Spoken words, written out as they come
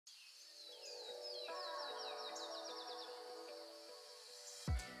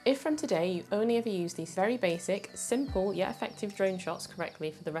If from today you only ever use these very basic, simple yet effective drone shots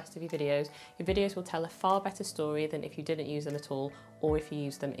correctly for the rest of your videos will tell a far better story than if you didn't use them at all or if you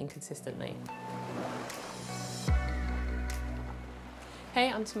use them inconsistently.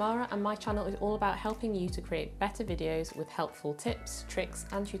 Hey, I'm Tamara and my channel is all about helping you to create better videos with helpful tips, tricks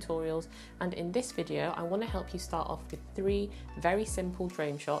and tutorials, and in this video I want to help you start off with 3 very simple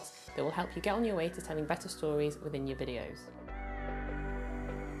drone shots that will help you get on your way to telling better stories within your videos.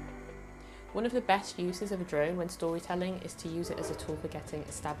 One of the best uses of a drone when storytelling is to use it as a tool for getting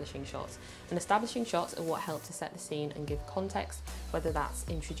establishing shots. And establishing shots are what help to set the scene and give context, whether that's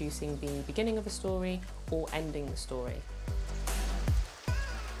introducing the beginning of a story or ending the story.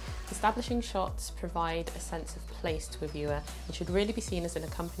 Establishing shots provide a sense of place to a viewer and should really be seen as an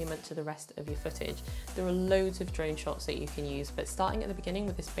accompaniment to the rest of your footage. There are loads of drone shots that you can use, but starting at the beginning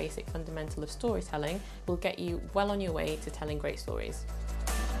with this basic fundamental of storytelling will get you well on your way to telling great stories.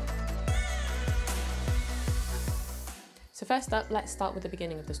 So first up, let's start with the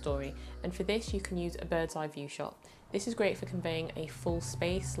beginning of the story, and for this you can use a bird's eye view shot. This is great for conveying a full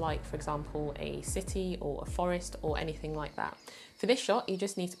space, like for example a city or a forest or anything like that. For this shot you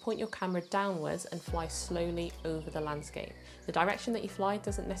just need to point your camera downwards and fly slowly over the landscape. The direction that you fly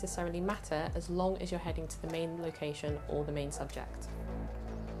doesn't necessarily matter as long as you're heading to the main location or the main subject.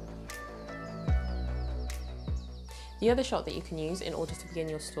 The other shot that you can use in order to begin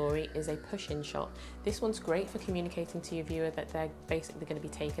your story is a push-in shot. This one's great for communicating to your viewer that they're basically going to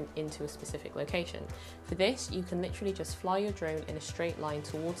be taken into a specific location. For this, you can literally just fly your drone in a straight line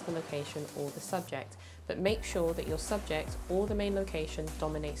towards the location or the subject, but make sure that your subject or the main location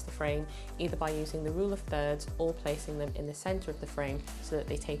dominates the frame, either by using the rule of thirds or placing them in the center of the frame so that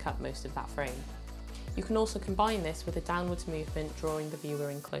they take up most of that frame. You can also combine this with a downwards movement, drawing the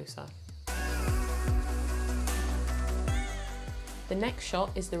viewer in closer. The next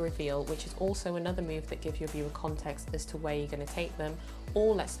shot is the reveal, which is also another move that gives your viewer context as to where you're going to take them,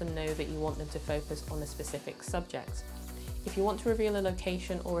 or lets them know that you want them to focus on a specific subject. If you want to reveal a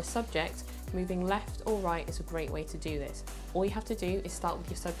location or a subject, moving left or right is a great way to do this. All you have to do is start with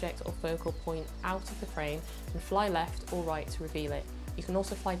your subject or focal point out of the frame and fly left or right to reveal it. You can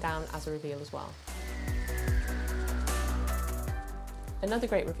also fly down as a reveal as well. Another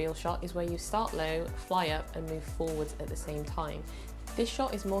great reveal shot is where you start low, fly up and move forwards at the same time. This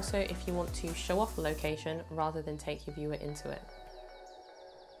shot is more so if you want to show off a location rather than take your viewer into it.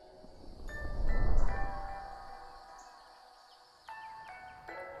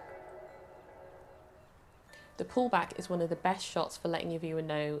 The pullback is one of the best shots for letting your viewer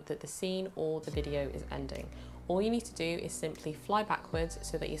know that the scene or the video is ending. All you need to do is simply fly backwards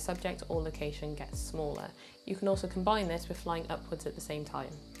so that your subject or location gets smaller. You can also combine this with flying upwards at the same time.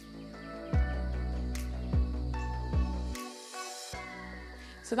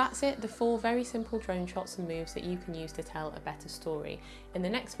 So that's it, the 4 very simple drone shots and moves that you can use to tell a better story. In the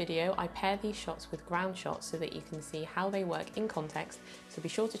next video, I pair these shots with ground shots so that you can see how they work in context, so be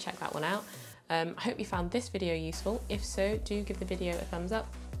sure to check that one out. I hope you found this video useful. If so, do give the video a thumbs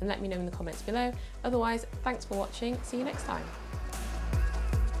up and let me know in the comments below. Otherwise, thanks for watching. See you next time.